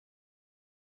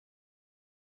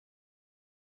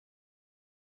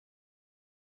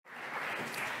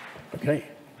Okay,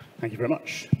 thank you very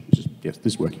much. Yes,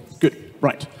 this is working. Good,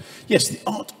 right. Yes, the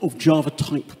art of Java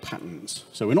type patterns.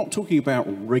 So we're not talking about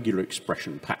regular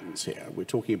expression patterns here. We're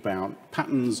talking about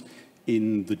patterns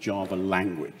in the Java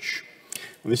language.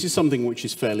 And this is something which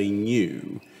is fairly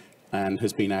new and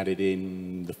has been added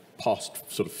in the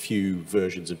past sort of few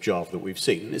versions of Java that we've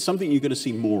seen. And it's something you're going to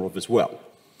see more of as well.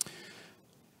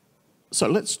 So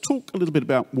let's talk a little bit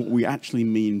about what we actually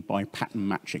mean by pattern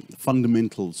matching, the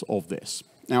fundamentals of this.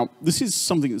 Now, this is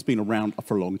something that's been around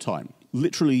for a long time.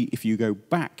 Literally, if you go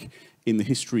back in the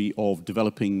history of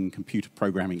developing computer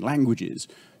programming languages,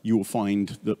 you will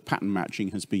find that pattern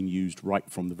matching has been used right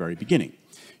from the very beginning.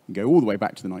 You can go all the way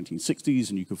back to the 1960s,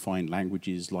 and you can find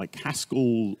languages like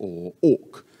Haskell or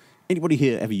Awk. Anybody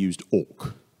here ever used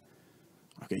Awk?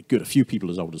 Okay, good. A few people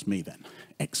as old as me then.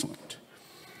 Excellent.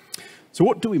 So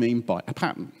what do we mean by a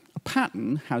pattern? A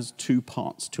pattern has two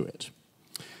parts to it.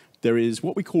 There is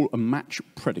what we call a match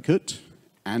predicate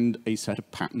and a set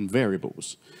of pattern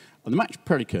variables. And the match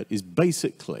predicate is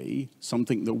basically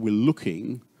something that we're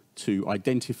looking to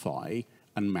identify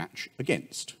and match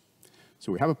against.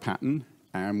 So we have a pattern,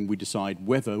 and we decide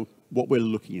whether what we're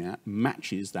looking at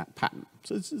matches that pattern.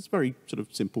 So it's a very sort of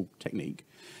simple technique.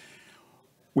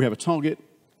 We have a target,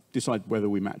 decide whether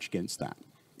we match against that.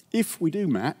 If we do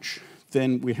match,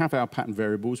 then we have our pattern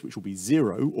variables, which will be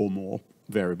 0 or more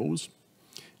variables,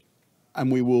 and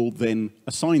we will then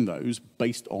assign those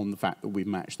based on the fact that we've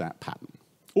matched that pattern.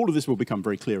 All of this will become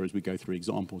very clear as we go through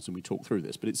examples and we talk through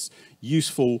this, but it's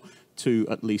useful to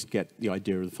at least get the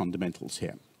idea of the fundamentals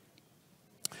here.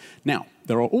 Now,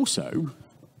 there are also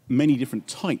many different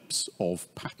types of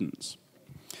patterns.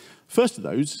 First of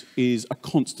those is a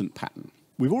constant pattern.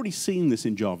 We've already seen this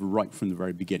in Java right from the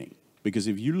very beginning, because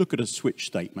if you look at a switch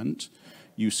statement,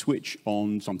 you switch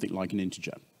on something like an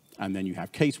integer, and then you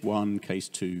have case 1, case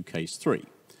 2, case 3.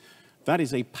 That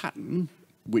is a pattern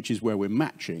which is where we're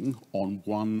matching on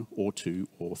 1 or 2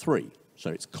 or 3. So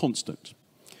it's constant.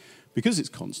 Because it's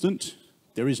constant,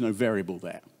 there is no variable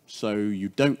there. So you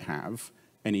don't have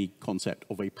any concept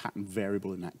of a pattern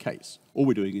variable in that case. All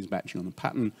we're doing is matching on the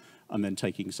pattern and then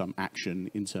taking some action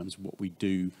in terms of what we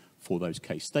do for those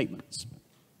case statements.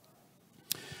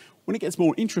 When it gets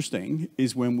more interesting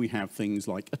is when we have things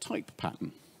like a type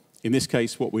pattern. In this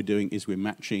case, what we're doing is we're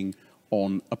matching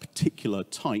on a particular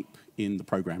type in the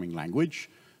programming language,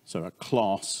 so a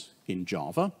class in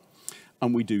Java,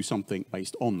 and we do something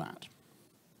based on that.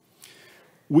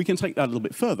 We can take that a little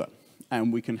bit further,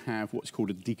 and we can have what's called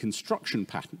a deconstruction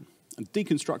pattern. A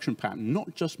deconstruction pattern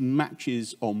not just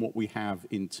matches on what we have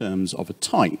in terms of a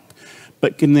type,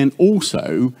 but can then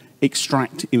also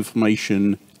extract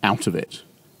information out of it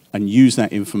and use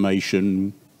that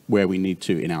information where we need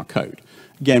to in our code.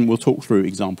 Again, we'll talk through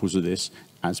examples of this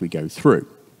as we go through.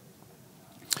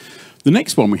 The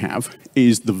next one we have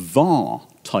is the var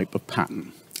type of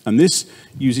pattern, and this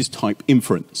uses type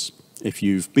inference. If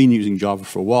you've been using Java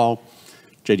for a while,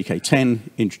 JDK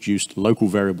 10 introduced local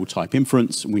variable type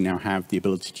inference, and we now have the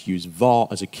ability to use var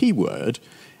as a keyword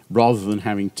rather than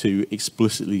having to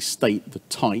explicitly state the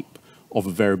type of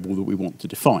a variable that we want to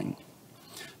define.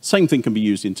 Same thing can be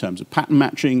used in terms of pattern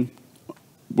matching.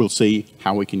 We'll see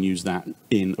how we can use that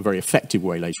in a very effective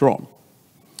way later on.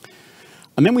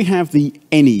 And then we have the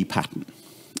any pattern.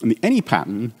 And the any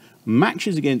pattern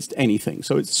matches against anything.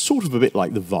 So it's sort of a bit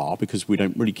like the var because we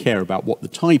don't really care about what the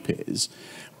type is.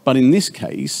 But in this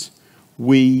case,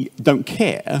 we don't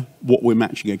care what we're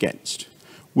matching against,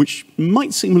 which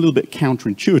might seem a little bit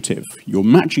counterintuitive. You're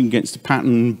matching against a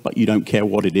pattern, but you don't care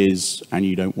what it is, and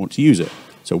you don't want to use it.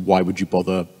 So why would you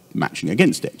bother matching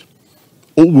against it?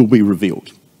 All will be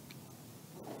revealed.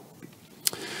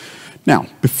 Now,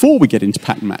 before we get into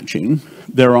pattern matching,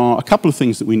 there are a couple of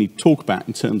things that we need to talk about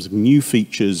in terms of new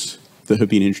features that have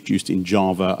been introduced in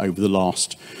Java over the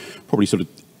last probably sort of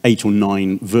 8 or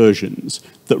 9 versions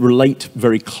that relate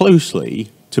very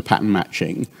closely to pattern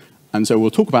matching. And so we'll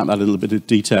talk about that in a little bit of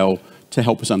detail to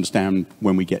help us understand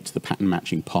when we get to the pattern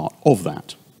matching part of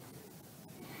that.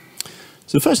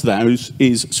 So the first of those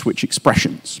is switch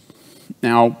expressions.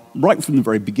 Now, right from the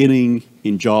very beginning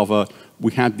in Java,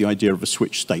 we had the idea of a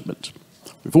switch statement.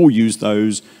 We've all used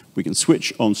those. We can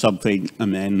switch on something,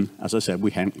 and then, as I said, we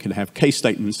can have case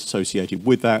statements associated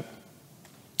with that.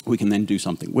 We can then do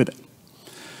something with it.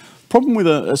 The problem with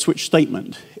a switch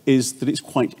statement is that it's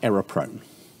quite error-prone.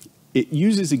 It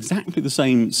uses exactly the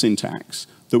same syntax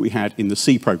that we had in the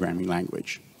C programming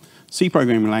language. C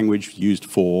programming language used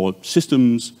for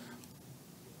systems,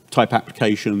 type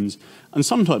applications, and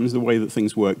sometimes the way that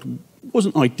things worked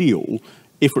wasn't ideal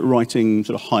if we're writing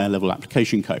sort of higher level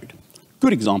application code. A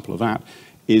good example of that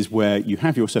is where you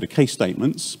have your set of case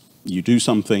statements, You do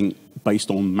something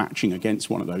based on matching against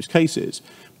one of those cases.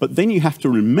 But then you have to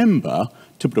remember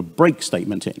to put a break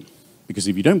statement in. Because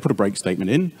if you don't put a break statement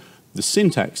in, the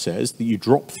syntax says that you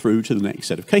drop through to the next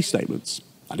set of case statements.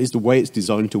 That is the way it's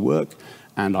designed to work.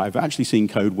 And I've actually seen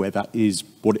code where that is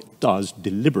what it does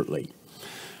deliberately.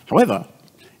 However,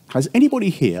 has anybody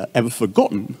here ever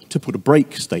forgotten to put a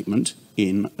break statement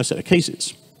in a set of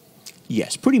cases?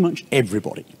 Yes, pretty much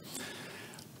everybody.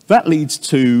 That leads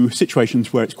to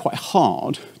situations where it's quite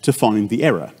hard to find the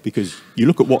error, because you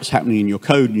look at what's happening in your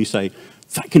code and you say,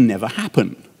 that can never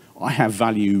happen. I have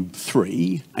value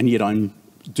 3, and yet I'm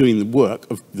doing the work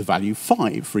of the value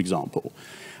 5, for example.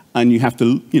 And you have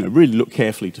to really look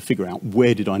carefully to figure out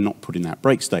where did I not put in that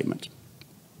break statement.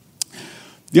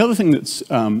 The other thing that's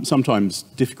sometimes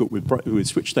difficult with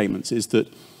switch statements is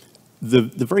that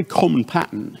the very common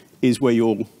pattern is where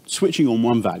you're switching on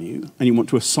one value and you want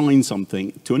to assign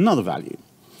something to another value.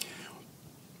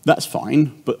 That's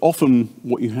fine, but often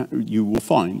what you will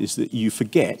find is that you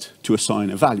forget to assign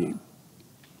a value.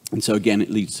 And so again, it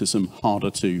leads to some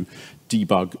harder to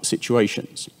debug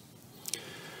situations.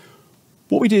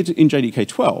 What we did in JDK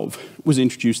 12 was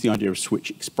introduce the idea of switch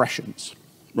expressions.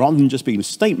 Rather than just being a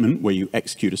statement where you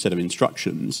execute a set of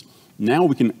instructions, now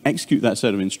we can execute that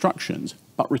set of instructions,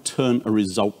 but return a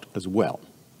result as well.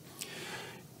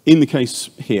 In the case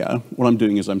here, what I'm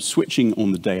doing is I'm switching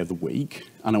on the day of the week,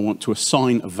 and I want to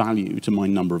assign a value to my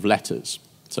number of letters.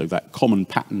 So that common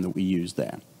pattern that we use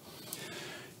there.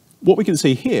 What we can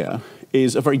see here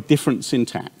is a very different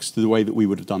syntax to the way that we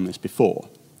would have done this before.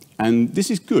 And this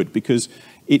is good because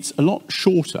it's a lot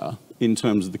shorter in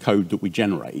terms of the code that we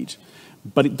generate,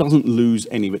 but it doesn't lose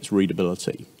any of its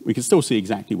readability. We can still see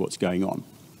exactly what's going on.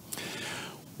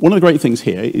 One of the great things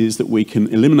here is that we can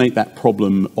eliminate that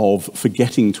problem of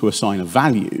forgetting to assign a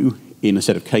value in a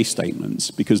set of case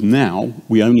statements, because now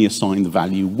we only assign the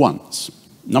value once.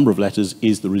 Number of letters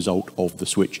is the result of the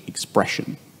switch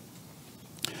expression.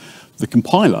 The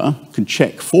compiler can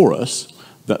check for us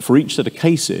that for each set of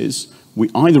cases,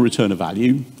 we either return a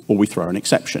value or we throw an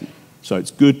exception. So it's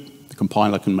good, the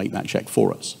compiler can make that check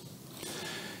for us.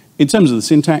 In terms of the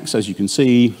syntax, as you can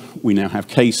see, we now have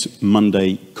case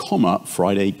Monday, comma,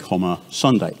 Friday, comma,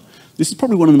 Sunday. This is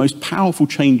probably one of the most powerful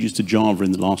changes to Java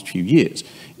in the last few years,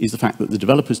 is the fact that the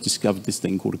developers discovered this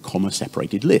thing called a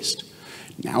comma-separated list.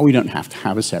 Now we don't have to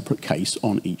have a separate case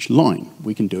on each line.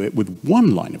 We can do it with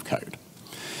one line of code.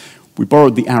 We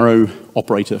borrowed the arrow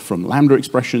operator from lambda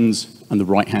expressions, and the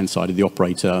right-hand side of the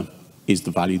operator is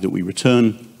the value that we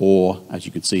return, or, as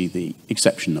you can see, the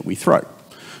exception that we throw.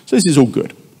 So this is all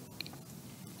good.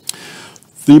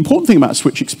 The important thing about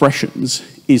switch expressions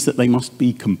is that they must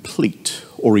be complete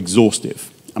or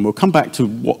exhaustive. And we'll come back to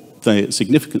what the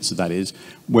significance of that is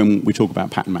when we talk about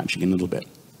pattern matching in a little bit.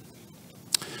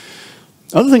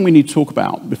 The other thing we need to talk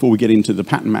about before we get into the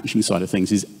pattern matching side of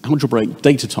things is algebraic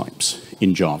data types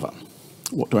in Java.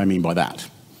 What do I mean by that?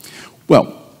 Well,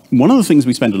 one of the things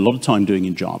we spend a lot of time doing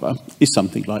in Java is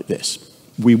something like this.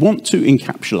 We want to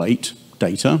encapsulate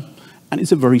data, and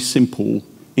it's a very simple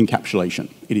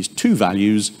encapsulation. It is 2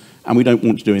 values, and we don't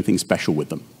want to do anything special with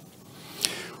them.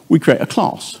 We create a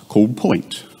class called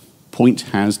point. Point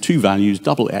has 2 values,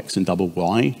 double x and double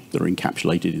y, that are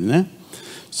encapsulated in there.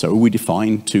 So we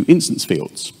define 2 instance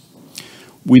fields.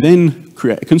 We then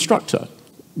create a constructor,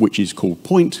 which is called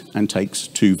point and takes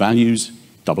 2 values,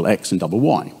 double x and double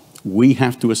y. We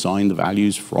have to assign the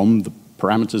values from the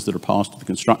parameters that are passed to the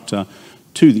constructor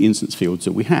to the instance fields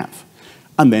that we have.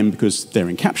 And then, because they're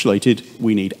encapsulated,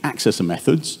 we need accessor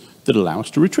methods that allow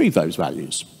us to retrieve those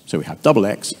values. So we have double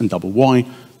x and double y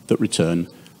that return,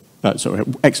 x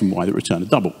and y that return a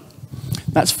double.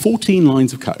 That's 14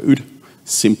 lines of code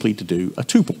simply to do a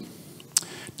tuple.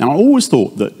 Now, I always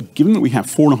thought that given that we have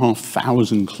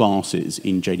 4,500 classes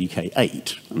in JDK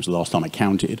 8, that was the last time I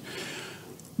counted,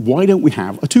 why don't we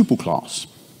have a tuple class?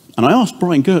 And I asked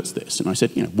Brian Gertz this, and I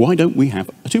said, why don't we have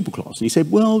a tuple class? And he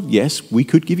said, well, yes, we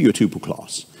could give you a tuple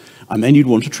class. And then you'd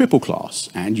want a triple class,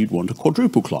 and you'd want a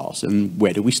quadruple class, and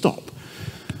where do we stop?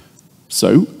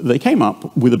 So they came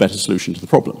up with a better solution to the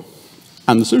problem.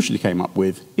 And the solution they came up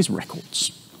with is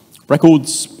records.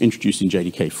 Records, introduced in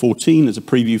JDK 14 as a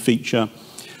preview feature.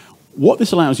 What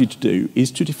this allows you to do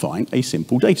is to define a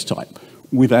simple data type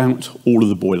without all of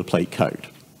the boilerplate code.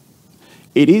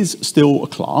 It is still a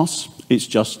class. It's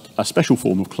just a special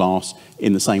form of class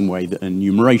in the same way that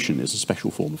enumeration is a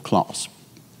special form of class.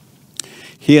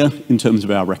 Here, in terms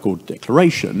of our record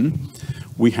declaration,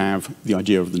 we have the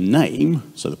idea of the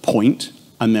name, so the point,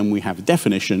 and then we have a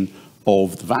definition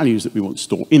of the values that we want to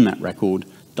store in that record,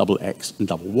 double x and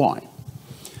double y.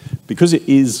 Because it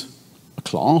is a a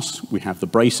class, we have the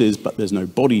braces, but there's no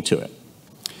body to it.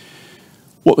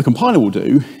 What the compiler will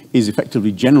do is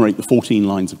effectively generate the 14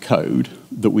 lines of code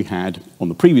that we had on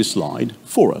the previous slide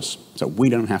for us. So we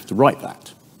don't have to write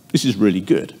that. This is really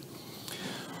good.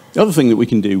 The other thing that we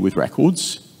can do with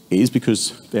records is,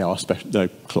 because they are a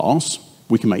class,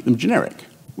 we can make them generic.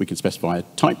 We can specify a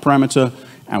type parameter,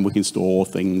 and we can store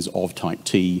things of type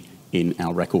T in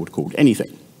our record called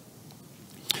anything.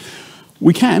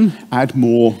 We can add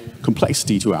more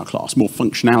complexity to our class, more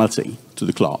functionality to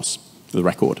the class, to the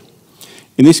record.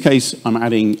 In this case, I'm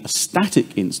adding a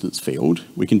static instance field.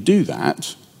 We can do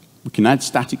that. We can add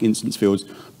static instance fields,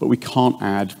 but we can't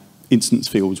add instance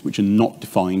fields which are not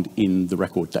defined in the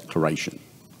record declaration.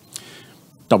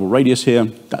 Double radius here,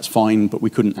 that's fine, but we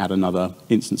couldn't add another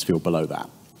instance field below that.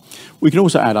 We can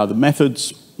also add other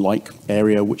methods, like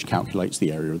area, which calculates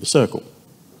the area of the circle.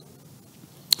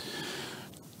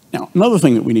 Now, another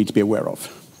thing that we need to be aware of,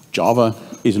 Java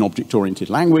is an object-oriented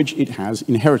language. It has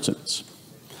inheritance.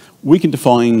 We can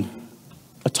define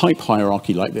a type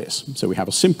hierarchy like this. So we have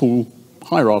a simple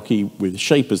hierarchy with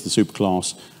shape as the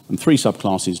superclass and 3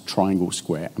 subclasses, triangle,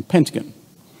 square, and pentagon.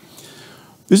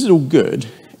 This is all good,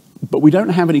 but we don't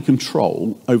have any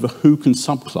control over who can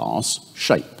subclass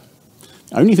shape.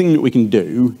 The only thing that we can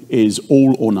do is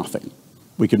all or nothing.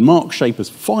 We could mark shape as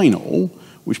final,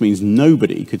 which means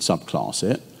nobody could subclass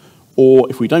it, or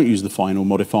if we don't use the final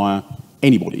modifier,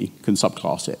 anybody can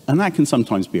subclass it, and that can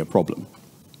sometimes be a problem.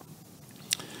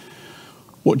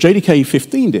 What JDK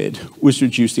 15 did was to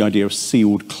introduce the idea of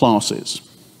sealed classes.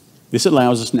 This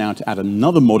allows us now to add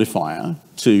another modifier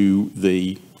to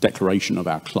the declaration of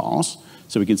our class,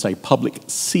 so we can say public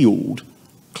sealed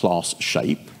class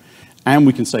shape, and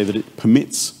we can say that it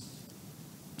permits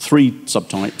 3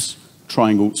 subtypes,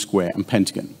 triangle, square, and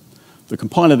pentagon. The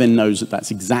compiler then knows that that's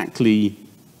exactly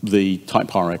the type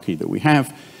hierarchy that we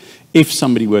have. If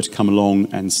somebody were to come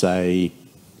along and say,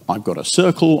 I've got a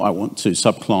circle, I want to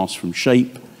subclass from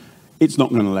shape, it's not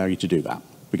going to allow you to do that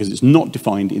because it's not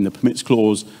defined in the permits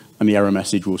clause, and the error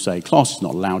message will say class is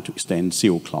not allowed to extend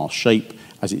sealed class shape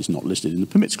as it's not listed in the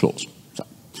permits clause. So,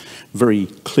 very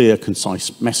clear,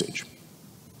 concise message.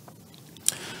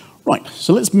 Right,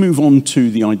 so let's move on to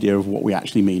the idea of what we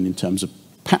actually mean in terms of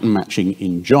pattern matching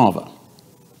in Java.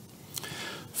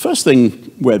 First thing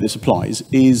where this applies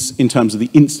is in terms of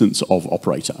the instance of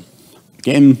operator.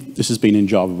 Again, this has been in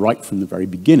Java right from the very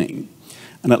beginning,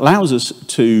 and it allows us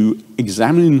to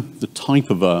examine the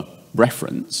type of a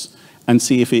reference and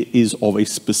see if it is of a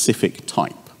specific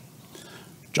type.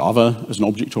 Java, as an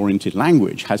object-oriented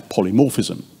language, has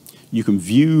polymorphism. You can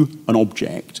view an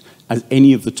object as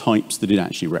any of the types that it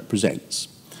actually represents.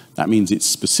 That means its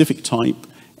specific type,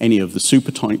 any of the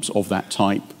supertypes of that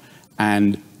type,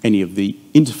 and any of the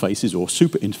interfaces or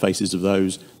super interfaces of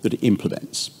those that it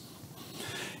implements.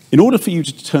 In order for you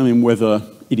to determine whether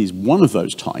it is one of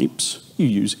those types, you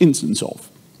use instanceof.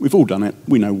 We've all done it.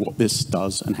 We know what this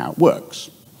does and how it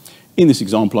works. In this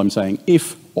example, I'm saying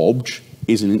if obj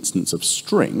is an instance of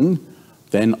string,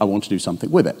 then I want to do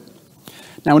something with it.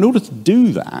 Now, in order to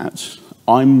do that,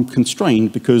 I'm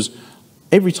constrained because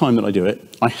every time that I do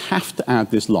it, I have to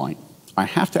add this line. I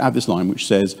have to add this line which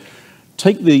says,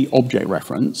 take the object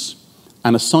reference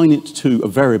and assign it to a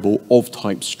variable of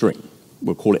type string.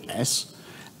 We'll call it S.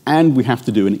 And we have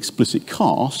to do an explicit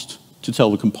cast to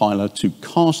tell the compiler to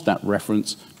cast that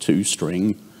reference to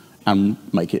string and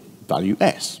make it value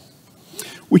S,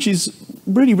 which is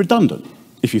really redundant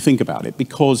if you think about it,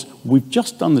 because we've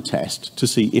just done the test to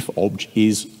see if obj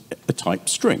is a type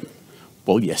string.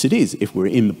 Well, yes, it is, if we're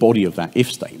in the body of that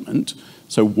if statement.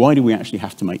 So why do we actually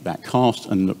have to make that cast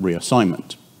and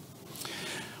reassignment?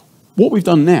 What we've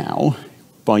done now,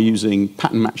 by using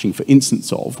pattern matching for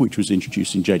instanceof, which was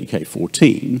introduced in JDK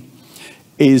 14,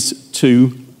 is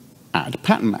to add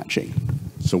pattern matching.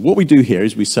 So what we do here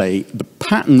is we say the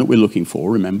pattern that we're looking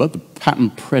for, remember, the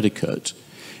pattern predicate,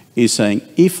 is saying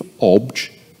if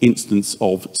obj instance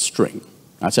of string.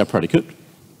 That's our predicate.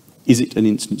 Is it an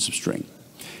instance of string?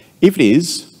 If it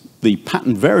is, the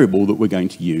pattern variable that we're going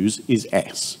to use is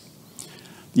S.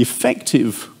 The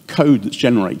effective code that's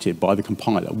generated by the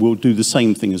compiler will do the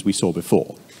same thing as we saw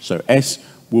before. So S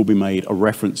will be made a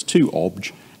reference to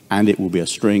obj, and it will be a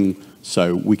string,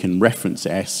 so we can reference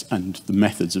S and the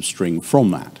methods of string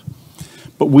from that.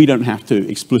 But we don't have to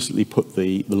explicitly put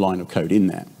the line of code in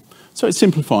there. So it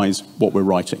simplifies what we're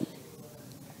writing.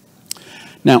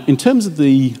 Now, in terms of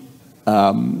the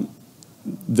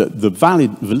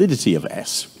validity of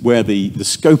S, where the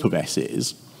scope of S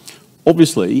is,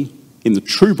 obviously, in the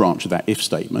true branch of that if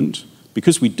statement,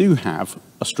 because we do have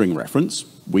a string reference,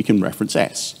 we can reference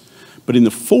S. But in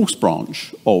the false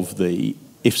branch of the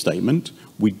if statement,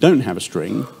 we don't have a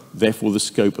string, therefore the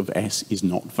scope of S is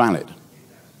not valid.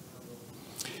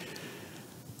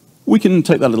 We can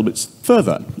take that a little bit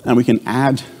further, and we can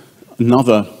add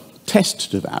another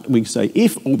test to that. We can say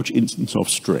if object instance of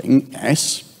string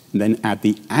S, and then add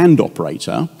the AND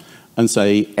operator, and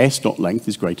say S.length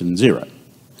is greater than 0.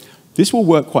 This will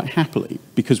work quite happily,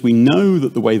 because we know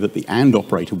that the way that the AND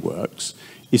operator works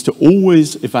is to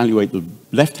always evaluate the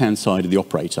left-hand side of the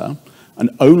operator, and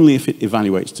only if it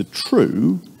evaluates to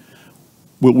true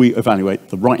will we evaluate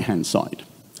the right-hand side.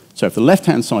 So if the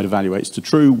left-hand side evaluates to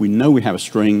true, we know we have a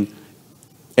string,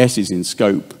 S is in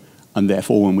scope, and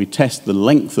therefore when we test the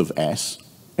length of S,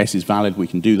 S is valid, we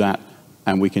can do that,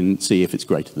 and we can see if it's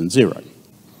greater than 0.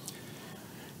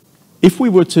 If we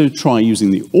were to try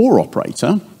using the OR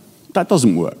operator, that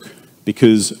doesn't work,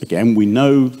 because again, we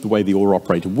know the way the OR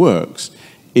operator works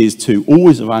is to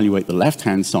always evaluate the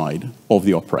left-hand side of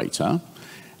the operator,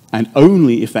 and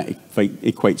only if that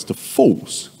equates to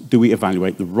false do we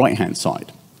evaluate the right-hand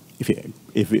side. If it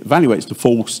evaluates to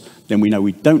false, then we know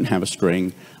we don't have a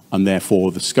string, and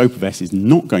therefore the scope of S is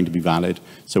not going to be valid,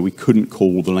 so we couldn't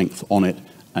call the length on it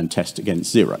and test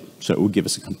against 0. So it will give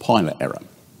us a compiler error.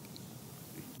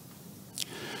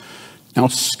 Now,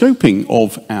 scoping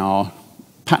of our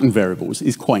pattern variables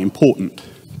is quite important,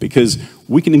 because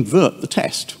we can invert the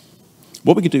test.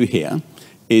 What we could do here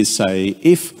is say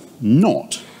if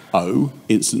not O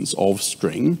instance of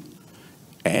string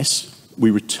S, we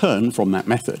return from that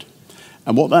method.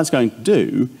 And what that's going to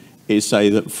do is say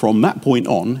that from that point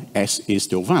on, S is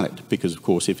still valid, because of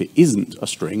course if it isn't a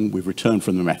string, we've returned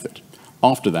from the method.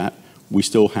 After that, we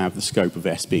still have the scope of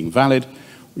S being valid,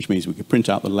 which means we could print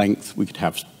out the length, we could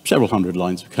have several hundred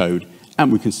lines of code,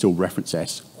 and we can still reference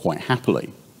S quite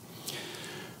happily.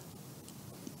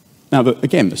 Now,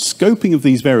 again, the scoping of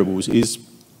these variables is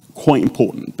quite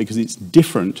important, because it's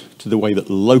different to the way that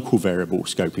local variable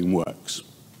scoping works.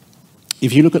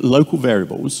 If you look at local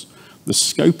variables, the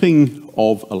scoping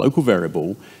of a local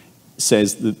variable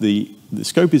says that the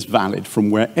scope is valid from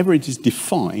wherever it is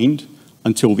defined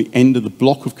until the end of the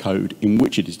block of code in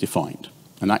which it is defined.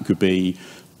 And that could be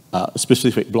a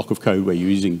specific block of code where you're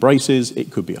using braces,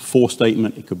 it could be a for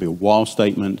statement, it could be a while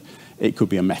statement, it could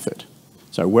be a method.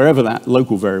 So wherever that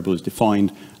local variable is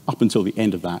defined, up until the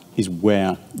end of that is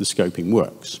where the scoping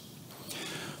works.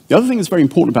 The other thing that's very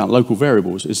important about local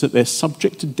variables is that they're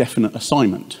subject to definite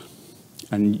assignment.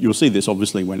 And you'll see this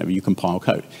obviously whenever you compile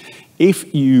code.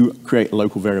 If you create a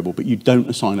local variable but you don't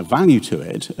assign a value to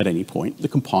it at any point, the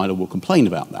compiler will complain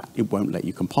about that. It won't let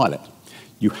you compile it.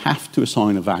 You have to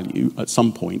assign a value at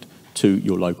some point to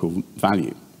your local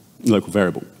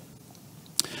variable.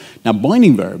 Now,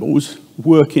 binding variables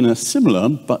work in a similar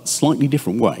but slightly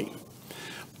different way.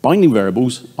 Binding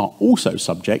variables are also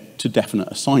subject to definite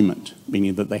assignment,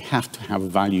 meaning that they have to have a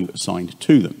value assigned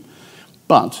to them.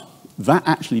 But that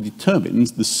actually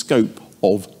determines the scope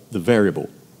of the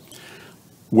variable.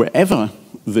 Wherever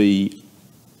the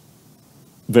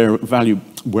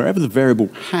variable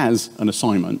has an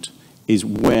assignment is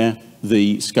where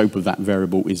the scope of that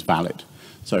variable is valid.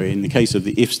 So in the case of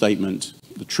the if statement,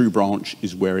 the true branch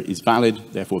is where it is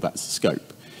valid, therefore that's the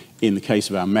scope. In the case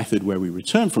of our method where we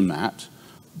return from that,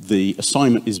 the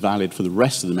assignment is valid for the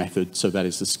rest of the method, so that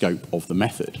is the scope of the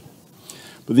method.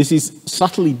 But this is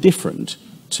subtly different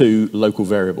to local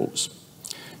variables.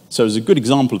 So as a good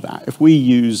example of that, if we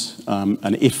use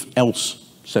an if-else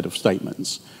set of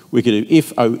statements, we could do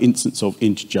if O instance of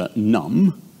integer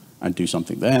num, and do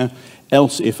something there,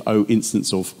 else if O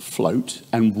instance of float,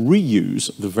 and reuse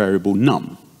the variable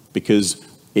num, because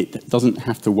it doesn't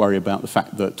have to worry about the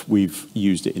fact that we've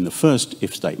used it in the first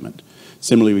if statement.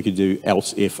 Similarly, we could do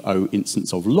else if O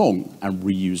instance of long, and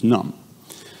reuse num.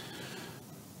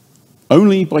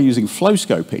 Only by using flow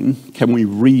scoping can we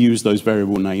reuse those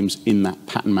variable names in that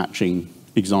pattern matching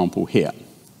example here.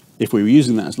 If we were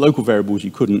using that as local variables,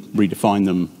 you couldn't redefine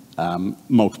them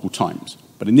multiple times.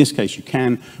 But in this case, you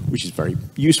can, which is very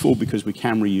useful because we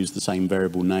can reuse the same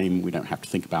variable name. We don't have to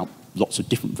think about lots of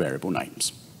different variable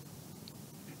names.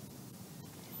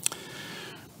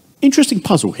 Interesting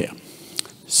puzzle here.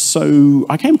 So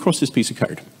I came across this piece of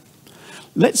code.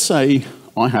 Let's say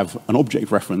I have an object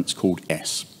reference called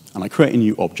S, and I create a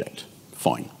new object.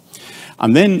 Fine.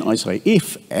 And then I say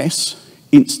if S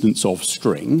instance of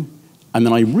string, and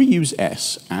then I reuse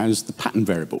S as the pattern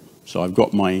variable. So I've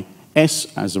got my S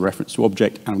as a reference to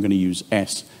object, and I'm going to use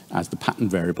S as the pattern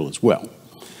variable as well.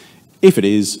 If it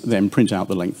is, then print out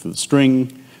the length of the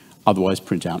string, otherwise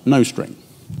print out no string.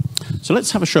 So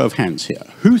let's have a show of hands here.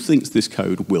 Who thinks this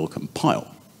code will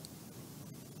compile?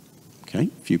 Okay,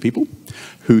 a few people.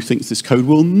 Who thinks this code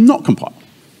will not compile?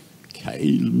 Okay,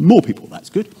 Okay, more people, that's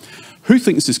good. Who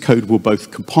thinks this code will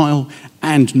both compile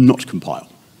and not compile?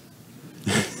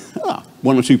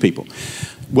 One or two people.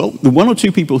 Well, the one or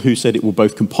two people who said it will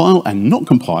both compile and not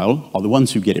compile are the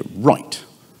ones who get it right.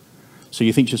 So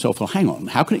you think to yourself, well, hang on,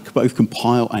 how can it both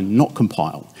compile and not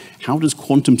compile? How does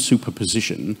quantum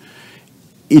superposition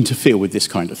interfere with this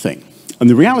kind of thing? And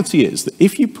the reality is that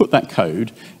if you put that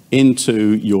code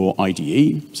into your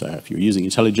IDE, so if you're using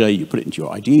IntelliJ, you put it into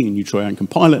your IDE and you try and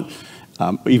compile it,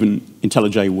 even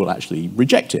IntelliJ will actually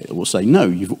reject it. It will say, no,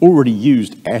 you've already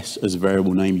used S as a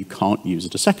variable name, you can't use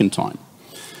it a second time.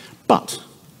 But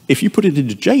if you put it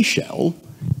into J shell,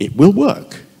 it will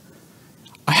work.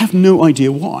 I have no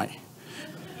idea why.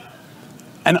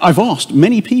 And I've asked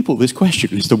many people this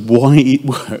question as to why it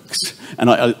works. And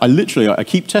I literally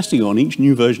keep testing on each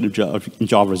new version of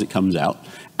Java as it comes out,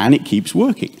 and it keeps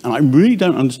working. And I really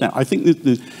don't understand. I think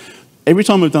that every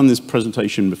time I've done this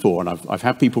presentation before, and I've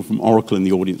had people from Oracle in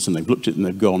the audience, and they've looked at it and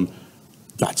they've gone,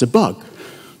 that's a bug.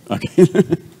 Okay. I'm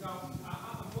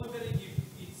wondering if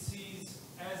it sees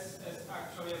S as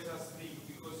actually as a string,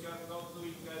 because you are not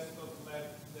doing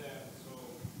S.left there. So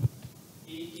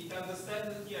it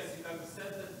understands that, yes, it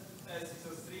understands that S is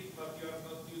a string, but you are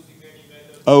not using any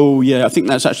method. Oh, yeah, I think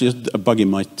that's actually a bug in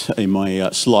my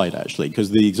slide, actually, because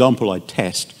the example I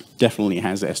test definitely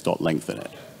has S.length in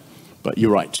it. But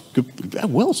you're right. Good,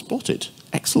 well spotted.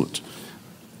 Excellent.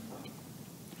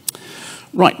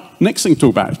 Right, next thing to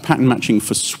talk about is pattern matching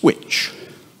for switch.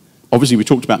 Obviously, we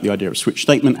talked about the idea of switch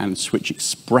statement and switch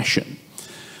expression.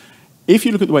 If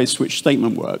you look at the way a switch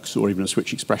statement works, or even a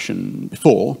switch expression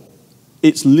before,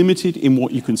 it's limited in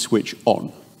what you can switch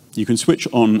on. You can switch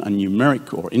on a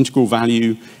numeric or integral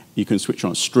value, you can switch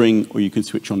on a string, or you can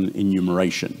switch on an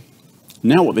enumeration.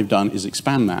 Now what they've done is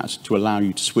expand that to allow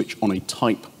you to switch on a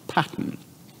type pattern.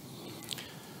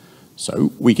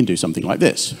 So we can do something like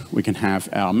this. We can have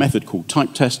our method called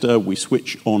type tester, we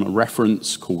switch on a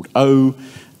reference called O,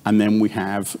 and then we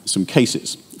have some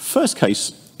cases. First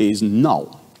case is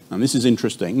null. And this is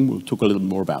interesting, we'll talk a little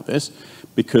more about this,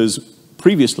 because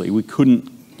previously we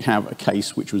couldn't have a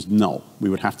case which was null. We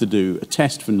would have to do a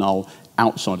test for null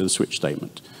outside of the switch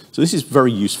statement. So this is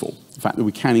very useful, the fact that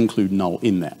we can include null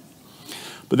in there.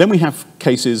 But then we have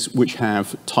cases which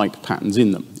have type patterns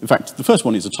in them. In fact, the first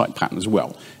one is a type pattern as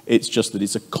well. It's just that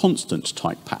it's a constant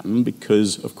type pattern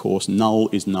because, of course, null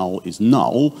is null is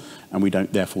null, and we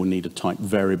don't therefore need a type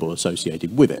variable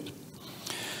associated with it.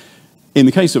 In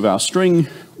the case of our string,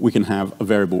 we can have a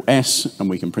variable S, and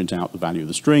we can print out the value of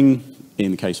the string.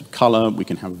 In the case of color, we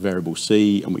can have a variable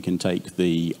C, and we can take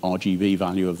the RGB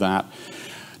value of that.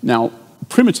 Now,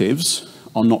 primitives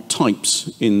are not types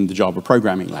in the Java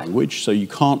programming language, so you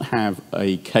can't have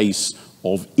a case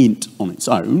of int on its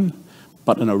own,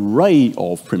 but an array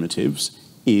of primitives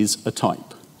is a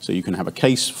type. So you can have a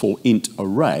case for int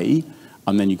array,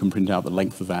 and then you can print out the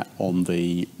length of that on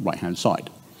the right-hand side.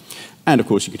 And of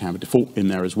course, you can have a default in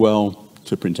there as well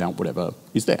to print out whatever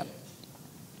is there.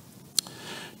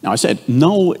 Now, I said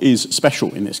null is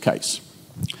special in this case.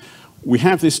 We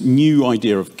have this new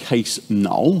idea of case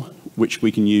null, which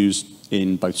we can use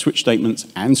in both switch statements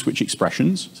and switch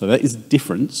expressions. So that is a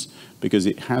difference because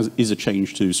it is a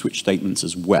change to switch statements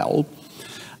as well.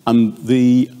 And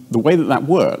the way that that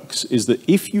works is that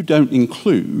if you don't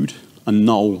include a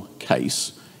null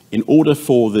case, in order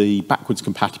for the backwards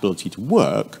compatibility to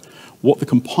work, what the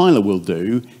compiler will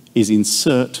do is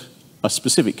insert a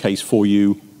specific case for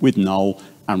you with null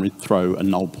and throw a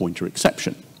null pointer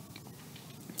exception.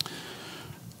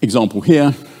 Example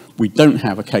here, we don't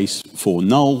have a case for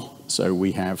null, so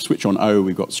we have switch on O,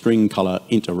 we've got string, color,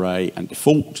 int array, and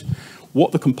default.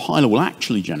 What the compiler will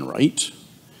actually generate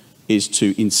is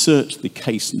to insert the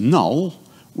case null,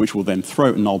 which will then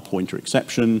throw a null pointer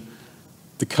exception.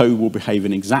 The code will behave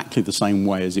in exactly the same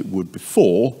way as it would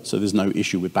before, so there's no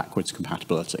issue with backwards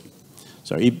compatibility.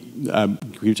 So can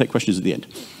you take questions at the end?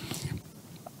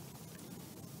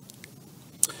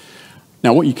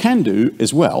 Now, what you can do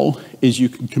as well is you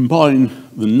can combine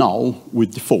the null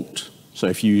with default. So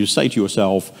if you say to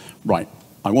yourself, right,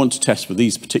 I want to test for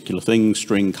these particular things,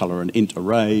 string, color, and int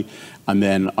array, and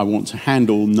then I want to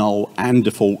handle null and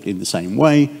default in the same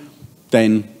way,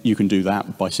 then you can do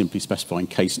that by simply specifying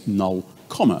case null,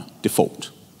 comma,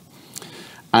 default.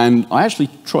 And I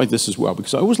actually tried this as well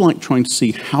because I always like trying to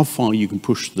see how far you can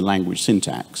push the language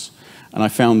syntax. And I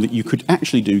found that you could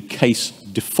actually do case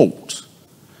default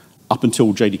up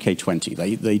until JDK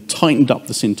 20. They tightened up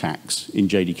the syntax in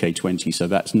JDK 20, so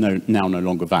that's now no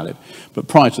longer valid. But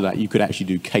prior to that, you could actually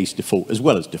do case default as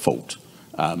well as default.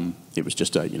 It was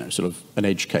just a sort of an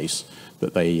edge case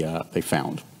that they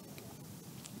found.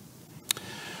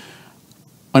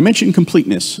 I mentioned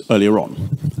completeness earlier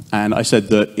on, and I said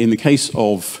that in the case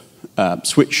of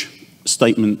switch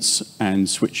statements and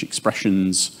switch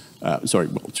expressions,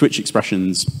 switch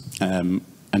expressions and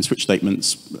switch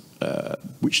statements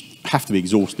which have to be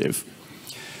exhaustive,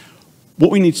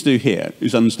 what we need to do here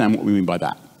is understand what we mean by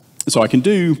that. So I can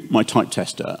do my type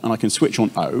tester, and I can switch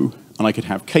on O, and I could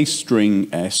have case string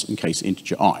S and case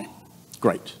integer I.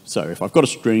 Great. So if I've got a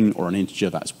string or an integer,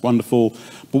 that's wonderful.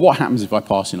 But what happens if I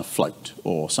pass in a float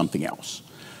or something else?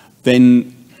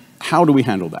 Then how do we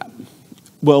handle that?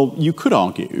 Well, you could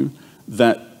argue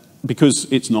that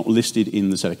because it's not listed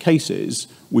in the set of cases,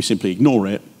 we simply ignore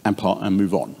it and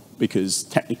move on, because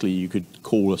technically you could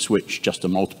call a switch just a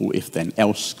multiple if then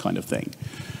else kind of thing.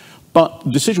 But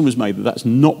the decision was made that that's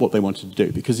not what they wanted to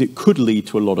do, because it could lead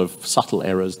to a lot of subtle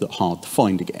errors that are hard to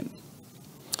find again.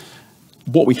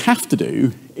 What we have to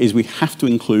do is we have to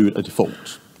include a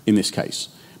default in this case,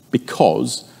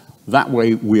 because that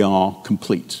way we are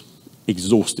complete,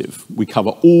 exhaustive. We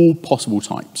cover all possible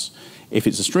types. If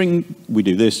it's a string, we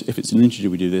do this. If it's an integer,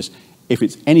 we do this. If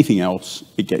it's anything else,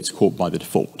 it gets caught by the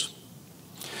default.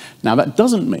 Now, that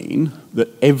doesn't mean that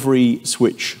every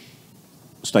switch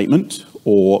statement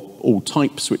or all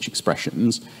type switch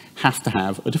expressions have to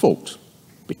have a default,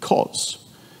 because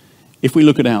if we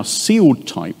look at our sealed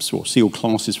types or sealed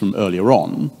classes from earlier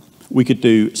on, we could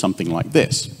do something like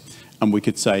this. And we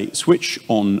could say switch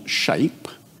on shape,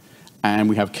 and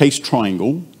we have case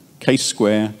triangle, case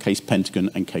square, case pentagon,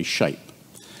 and case shape.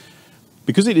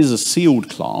 Because it is a sealed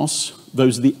class,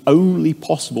 those are the only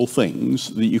possible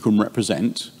things that you can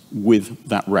represent with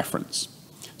that reference.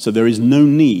 So there is no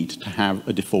need to have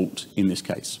a default in this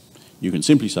case. You can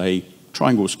simply say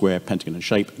triangle, square, pentagon, and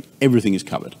shape, and everything is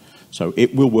covered. So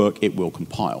it will work, it will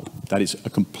compile. That is a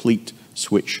complete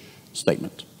switch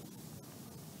statement.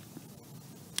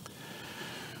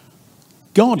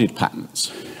 Guarded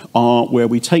patterns are where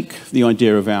we take the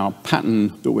idea of our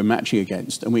pattern that we're matching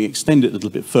against and we extend it a little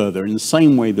bit further in the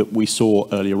same way that we saw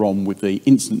earlier on with the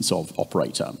instance of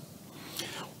operator.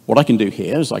 What I can do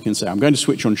here is I can say I'm going to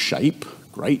switch on shape,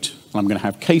 great, and I'm going to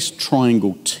have case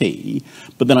triangle T,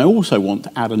 but then I also want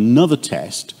to add another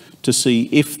test to see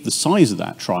if the size of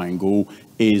that triangle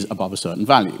is above a certain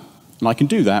value. And I can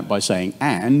do that by saying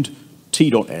and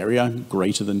t.area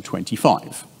greater than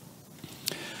 25.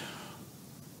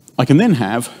 I can then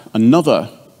have another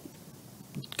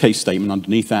case statement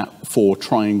underneath that for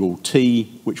triangle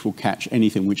T, which will catch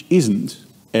anything which isn't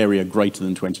area greater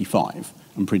than 25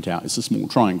 and print out it's a small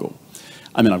triangle.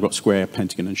 And then I've got square,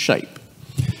 pentagon, and shape.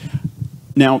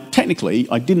 Now, technically,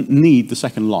 I didn't need the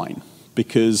second line,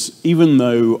 because even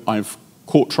though I've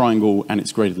caught triangle and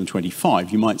it's greater than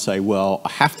 25, you might say, well,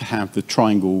 I have to have the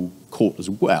triangle caught as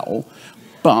well,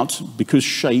 but because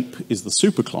shape is the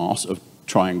superclass of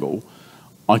triangle,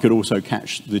 I could also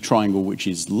catch the triangle which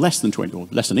is less than 20 or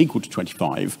less than equal to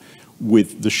 25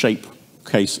 with the shape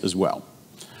case as well.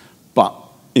 But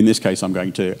in this case, I'm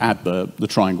going to add the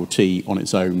triangle T on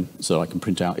its own so I can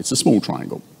print out it's a small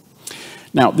triangle.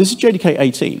 Now, this is JDK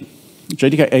 18.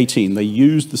 JDK 18, they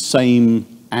used the same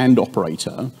AND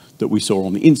operator that we saw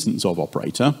on the instance of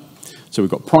operator. So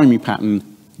we've got primary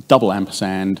pattern, double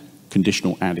ampersand,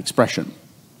 conditional and expression.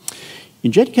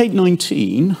 In JDK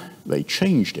 19, they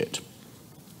changed it.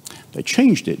 They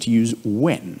changed it to use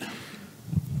when.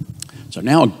 So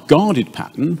now a guarded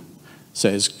pattern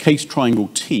says case triangle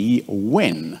T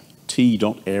when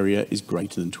t.area is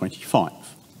greater than 25.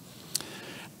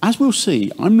 As we'll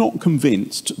see, I'm not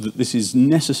convinced that this is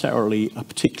necessarily a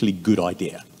particularly good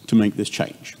idea to make this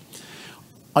change.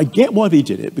 I get why they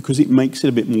did it, because it makes it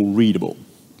a bit more readable.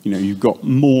 You know, you've got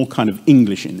more kind of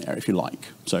English in there, if you like.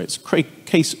 So it's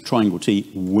case triangle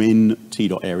T when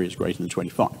t.area is greater than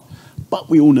 25. But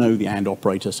we all know the AND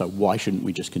operator, so why shouldn't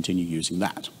we just continue using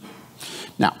that?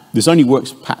 Now, this only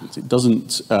works for patterns. It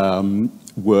doesn't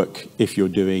work if you're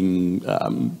doing,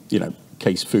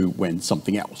 case foo when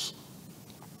something else.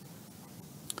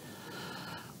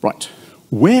 Right,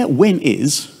 where when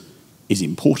is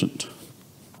important.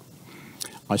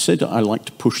 I said that I like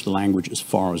to push the language as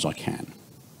far as I can.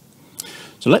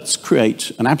 So let's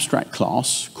create an abstract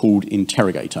class called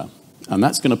interrogator, and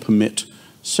that's going to permit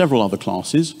several other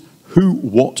classes: who,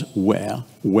 what, where,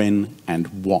 when,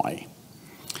 and why.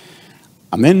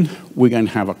 And then we're going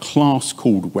to have a class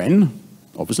called when,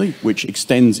 obviously, which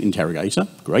extends interrogator,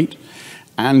 great,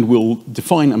 and we'll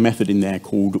define a method in there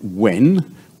called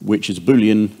when, which is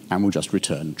Boolean, and will just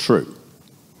return true.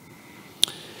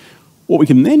 What we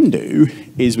can then do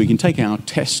is we can take our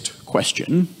test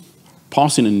question,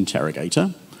 pass in an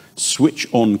interrogator, switch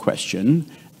on question,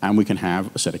 and we can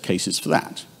have a set of cases for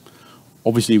that.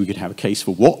 Obviously, we could have a case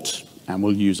for what and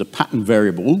we'll use a pattern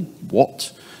variable,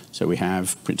 what. So we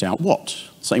have print out what.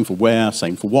 Same for where,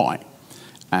 same for why.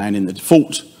 And in the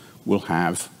default, we'll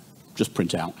have just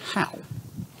print out how.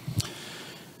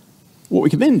 What we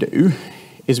can then do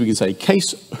is we can say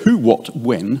case who, what,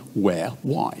 when, where,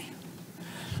 why.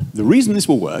 The reason this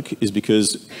will work is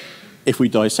because if we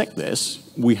dissect this,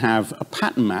 we have a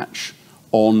pattern match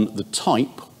on the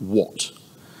type what.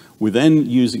 We're then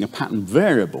using a pattern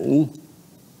variable,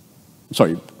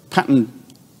 sorry, pattern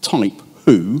type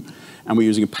who, and we're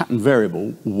using a pattern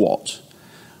variable what.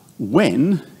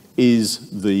 When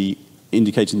is the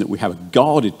indicating that we have a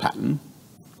guarded pattern,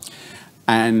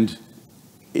 and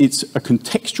it's a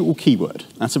contextual keyword.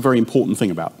 That's a very important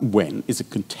thing about when. It's a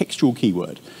contextual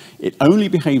keyword. It only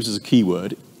behaves as a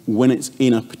keyword when it's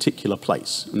in a particular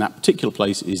place, and that particular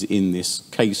place is in this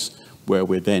case where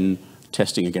we're then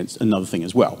testing against another thing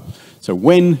as well. So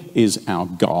when is our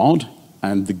guard,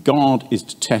 and the guard is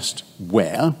to test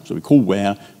where, so we call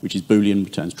where, which is Boolean,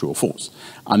 returns true or false,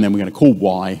 and then we're going to call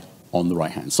why on the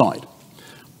right-hand side.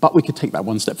 But we could take that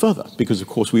one step further, because of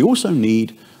course we also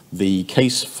need the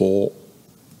case for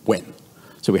when.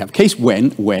 So we have case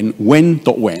when, when.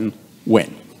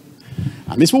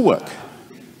 And this will work,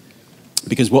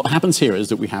 because what happens here is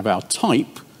that we have our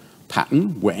type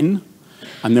pattern when,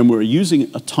 and then we're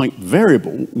using a type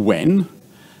variable when,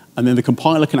 and then the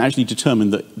compiler can actually determine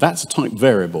that that's a type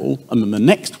variable, and then the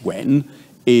next when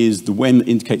is the when that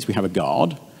indicates we have a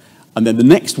guard, and then the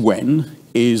next when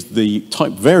is the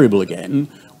type variable again,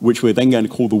 which we're then going to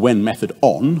call the when method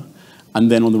on, and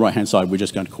then on the right-hand side, we're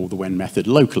just going to call the when method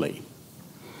locally.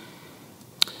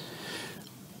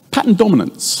 Pattern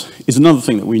dominance is another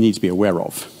thing that we need to be aware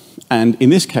of. And in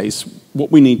this case,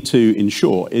 what we need to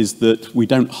ensure is that we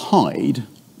don't hide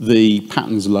the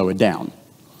patterns lower down.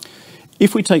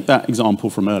 If we take that example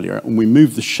from earlier and we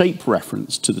move the shape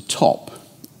reference to the top,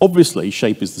 obviously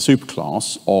shape is the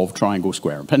superclass of triangle,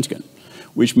 square, and pentagon,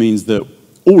 which means that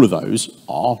all of those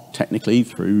are technically,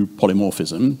 through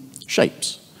polymorphism,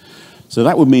 shapes. So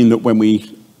that would mean that when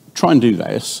we try and do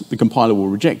this, the compiler will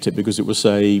reject it because it will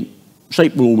say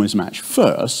shape will almost match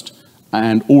first,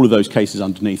 and all of those cases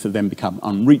underneath have then become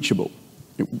unreachable.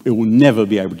 It will never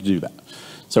be able to do that.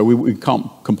 So we can't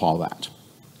compile that.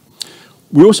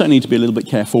 We also need to be a little bit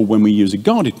careful when we use a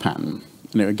guarded pattern.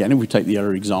 And again, if we take the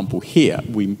other example here,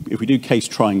 if we do case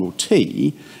triangle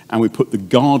T, and we put the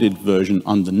guarded version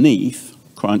underneath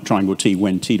triangle T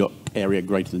when T.area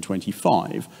greater than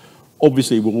 25,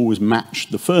 obviously we'll always match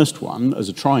the first one as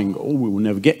a triangle. We will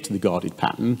never get to the guarded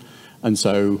pattern, and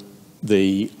so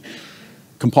the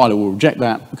compiler will reject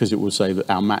that because it will say that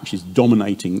our match is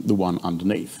dominating the one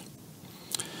underneath.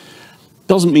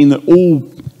 Doesn't mean that all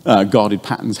guarded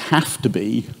patterns have to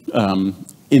be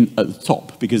at the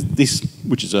top, because this,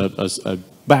 which is a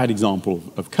bad example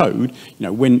of code,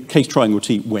 when case triangle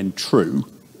T when true,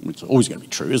 it's always going to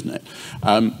be true, isn't it?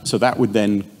 So that would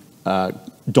then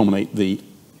dominate the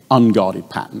unguarded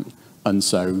pattern, and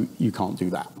so you can't do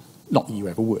that. Not that you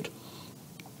ever would.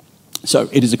 So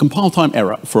it is a compile time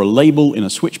error for a label in a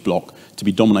switch block to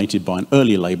be dominated by an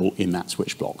earlier label in that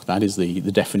switch block. That is the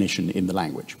definition in the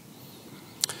language.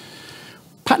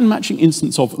 Pattern matching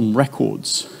instance of and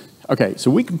records. Okay,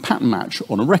 so we can pattern match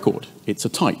on a record. It's a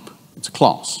type, it's a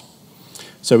class.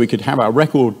 So we could have our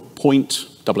record point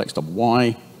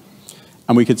 $x$y,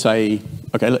 and we could say,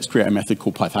 okay, let's create a method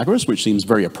called Pythagoras, which seems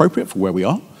very appropriate for where we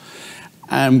are.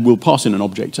 And we'll pass in an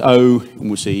object O, and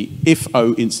we'll see if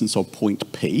O instance of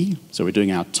point P. So we're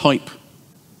doing our type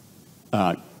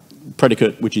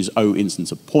predicate, which is O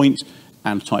instance of point,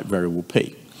 and type variable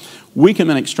P. We can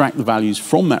then extract the values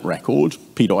from that record,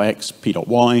 P.x,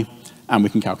 P.y, and we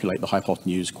can calculate the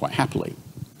hypotenuse quite happily.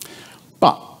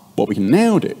 But what we can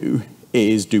now do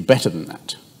is do better than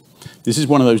that. This is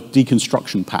one of those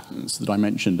deconstruction patterns that I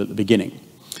mentioned at the beginning.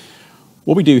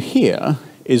 What we do here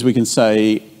is we can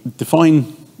say,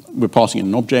 we're passing in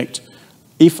an object,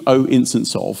 if O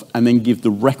instance of, and then give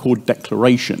the record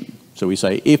declaration. So we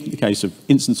say, if in the case of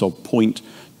instance of point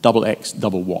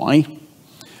 $x$y,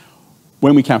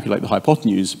 when we calculate the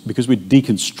hypotenuse, because we're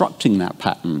deconstructing that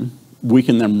pattern, we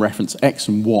can then reference X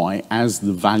and Y as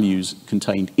the values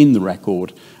contained in the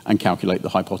record and calculate the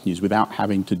hypotenuse without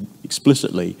having to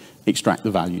explicitly extract the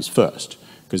values first,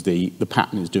 because the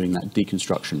pattern is doing that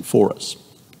deconstruction for us.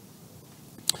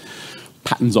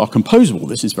 Patterns are composable.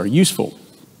 This is very useful.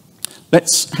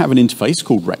 Let's have an interface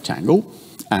called rectangle,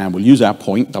 and we'll use our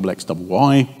point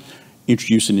 $x$y,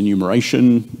 introduce an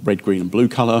enumeration, red, green, and blue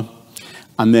color,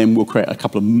 and then we'll create a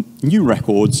couple of new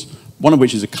records, one of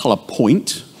which is a color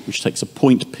point, which takes a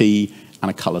point P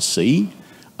and a color C,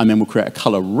 and then we'll create a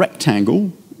color rectangle,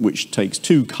 which takes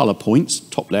two color points,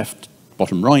 top left,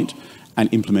 bottom right,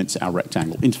 and implements our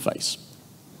rectangle interface.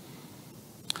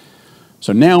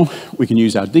 So now we can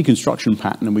use our deconstruction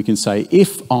pattern and we can say if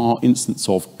our instance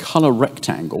of color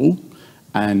rectangle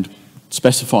and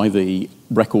specify the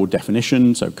record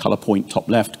definition, so color point top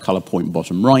left, color point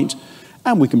bottom right,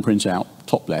 and we can print out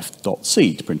top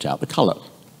left.c to print out the color.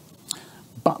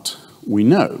 But we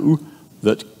know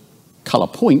that color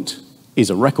point is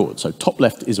a record, so top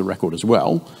left is a record as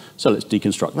well, so let's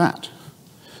deconstruct that.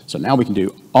 So now we can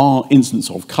do our instance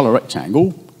of color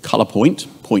rectangle, color point,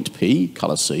 point P,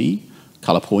 color C,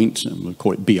 color point, and we'll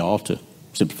call it BR to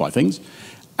simplify things,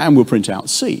 and we'll print out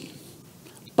C.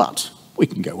 But we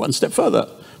can go one step further,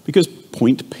 because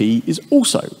point P is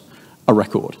also a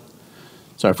record.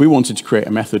 So if we wanted to create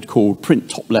a method called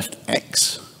print top left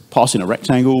X, pass in a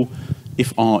rectangle,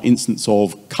 if our instance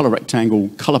of color rectangle,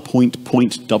 color point,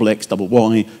 point, double X, double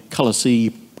Y, color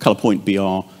C, color point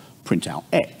BR, print out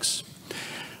X.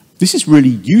 This is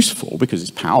really useful because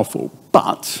it's powerful,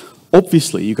 but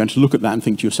obviously you're going to look at that and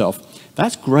think to yourself,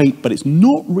 that's great, but it's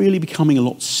not really becoming a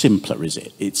lot simpler, is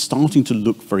it? It's starting to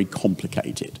look very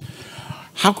complicated.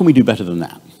 How can we do better than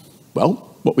that?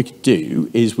 Well, what we could do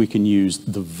is we can use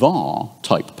the var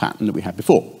type pattern that we had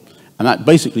before. And that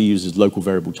basically uses local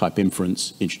variable type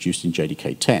inference introduced in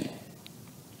JDK 10.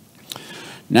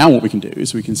 Now what we can do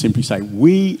is we can simply say,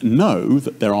 we know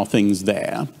that there are things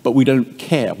there, but we don't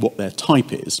care what their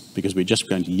type is because we're just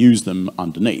going to use them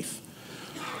underneath.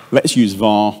 Let's use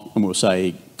var, and we'll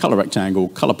say color rectangle,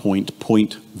 color point,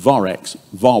 point, var x,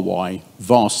 var y,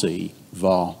 var c,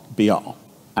 var br.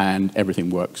 And everything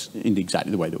works in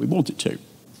exactly the way that we want it to.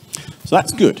 So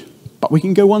that's good, but we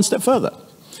can go one step further.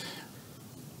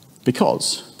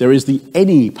 Because there is the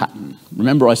any pattern.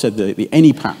 Remember I said the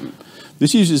any pattern.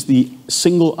 This uses the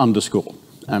single underscore.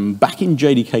 Back in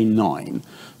JDK 9,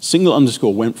 single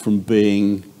underscore went from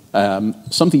being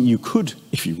something you could,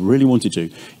 if you really wanted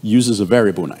to, use as a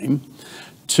variable name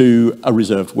to a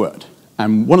reserved word.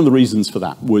 And one of the reasons for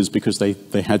that was because they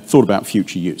had thought about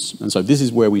future use. And so this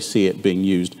is where we see it being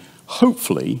used,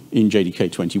 hopefully, in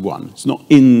JDK 21. It's not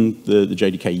in the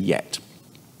JDK yet.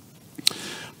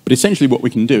 But essentially what we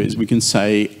can do is we can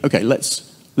say, okay,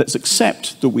 let's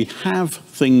accept that we have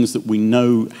things that we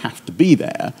know have to be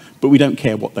there, but we don't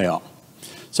care what they are.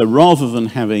 So rather than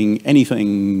having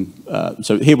anything,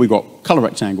 so here we've got color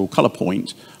rectangle, color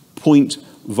point, point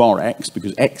var x,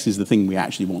 because x is the thing we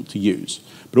actually want to use.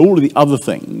 But all of the other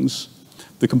things,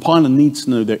 the compiler needs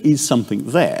to know there is something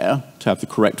there to have the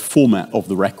correct format of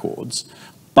the records,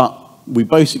 but we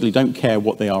basically don't care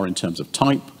what they are in terms of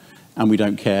type, and we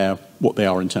don't care what they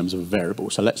are in terms of a variable.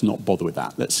 So let's not bother with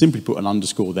that. Let's simply put an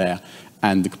underscore there,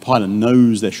 and the compiler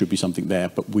knows there should be something there,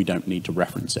 but we don't need to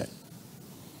reference it.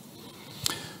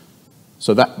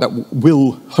 So that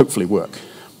will hopefully work.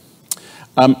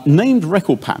 Named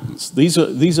record patterns. These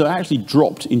are actually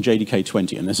dropped in JDK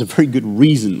 20, and there's a very good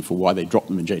reason for why they dropped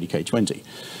them in JDK 20.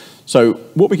 So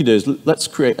what we can do is let's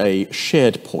create a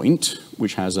shared point,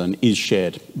 which has an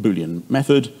isShared Boolean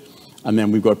method, and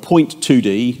then we've got a point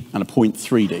 2D and a point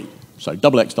 3D. So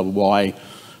double X, double Y,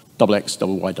 double X,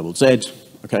 double Y, double Z,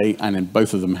 okay, and then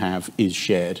both of them have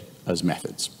isShared as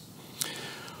methods.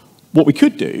 What we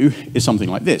could do is something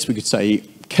like this. We could say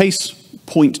case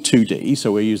point 2D,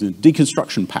 so we're using a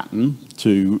deconstruction pattern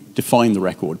to define the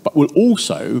record, but we'll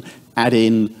also add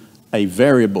in a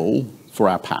variable for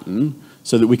our pattern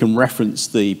so that we can reference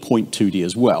the point 2D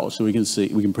as well, so we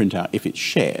can print out if it's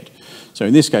shared. So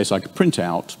in this case, I could print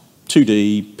out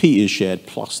 2D, P is shared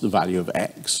plus the value of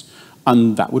X,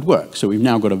 and that would work. So we've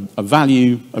now got a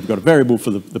value, I've got a variable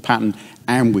for the pattern,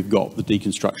 and we've got the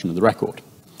deconstruction of the record.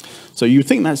 So you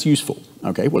think that's useful.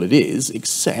 Okay, well it is,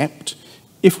 except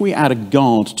if we add a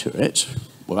guard to it,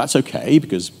 well that's okay,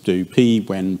 because do P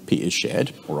when P is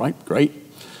shared. All right, great.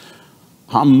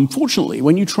 Unfortunately,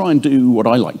 when you try and do what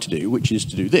I like to do, which is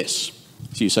to do this,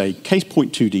 so you say case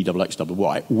point 2D double X double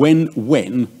Y,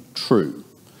 when true.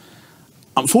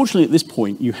 Unfortunately, at this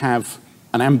point, you have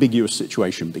an ambiguous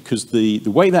situation because the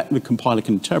way that the compiler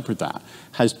can interpret that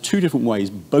has two different ways,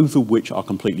 both of which are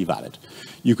completely valid.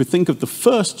 You could think of the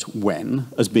first when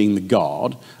as being the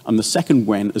guard, and the second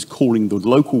when as calling the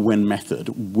local when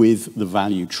method with the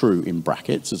value true in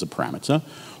brackets as a parameter,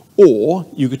 or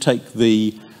you could take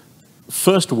the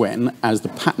first when as the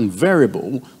pattern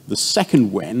variable, the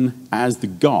second when as the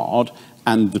guard,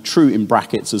 and the true in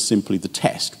brackets as simply the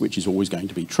test, which is always going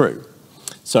to be true.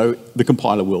 So the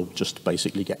compiler will just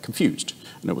basically get confused,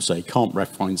 and it will say can't ref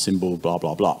find symbol, blah,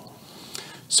 blah, blah.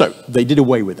 So they did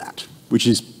away with that, which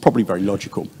is probably very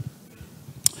logical.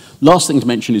 Last thing to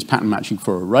mention is pattern matching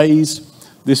for arrays.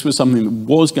 This was something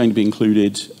that was going to be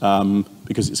included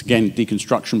because it's, again,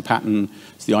 deconstruction pattern.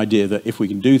 It's the idea that if we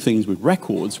can do things with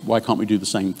records, why can't we do the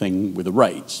same thing with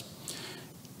arrays?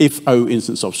 If O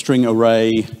instance of string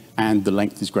array and the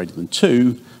length is greater than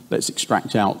 2, let's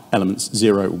extract out elements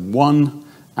 0 and 1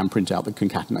 and print out the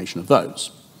concatenation of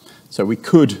those. So we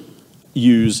could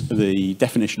use the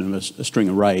definition of a string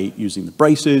array using the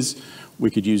braces. We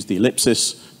could use the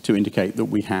ellipsis to indicate that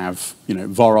we have,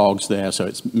 var args there, so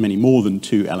it's many more than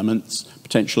 2 elements,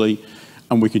 potentially.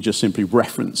 And we could just simply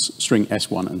reference string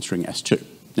S1 and string S2.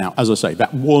 Now, as I say,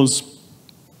 that was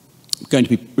going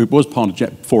to be, it was part of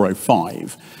JEP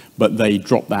 405, but they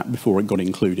dropped that before it got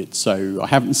included. So I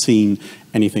haven't seen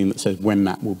anything that says when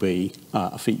that will be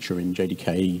a feature in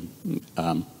JDK,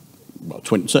 well,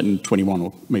 certainly 21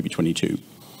 or maybe 22.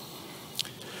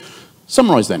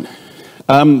 Summarize then.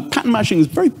 Pattern matching is a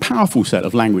very powerful set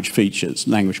of language features,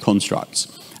 language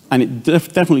constructs, and it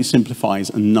definitely simplifies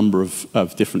a number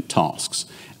of different tasks.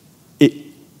 It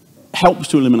helps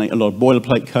to eliminate a lot of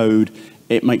boilerplate code.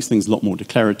 It makes things a lot more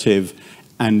declarative.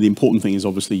 And the important thing is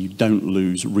obviously you don't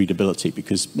lose readability,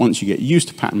 because once you get used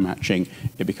to pattern matching,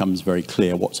 it becomes very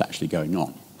clear what's actually going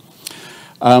on.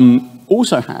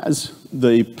 Also has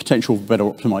the potential for better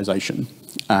optimization.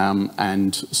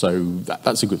 And so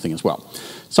that's a good thing as well.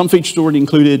 Some features already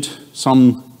included,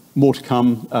 some more to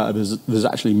come. There's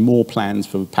actually more plans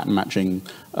for pattern matching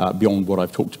beyond what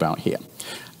I've talked about here.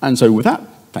 And so with that,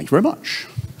 thank you very much.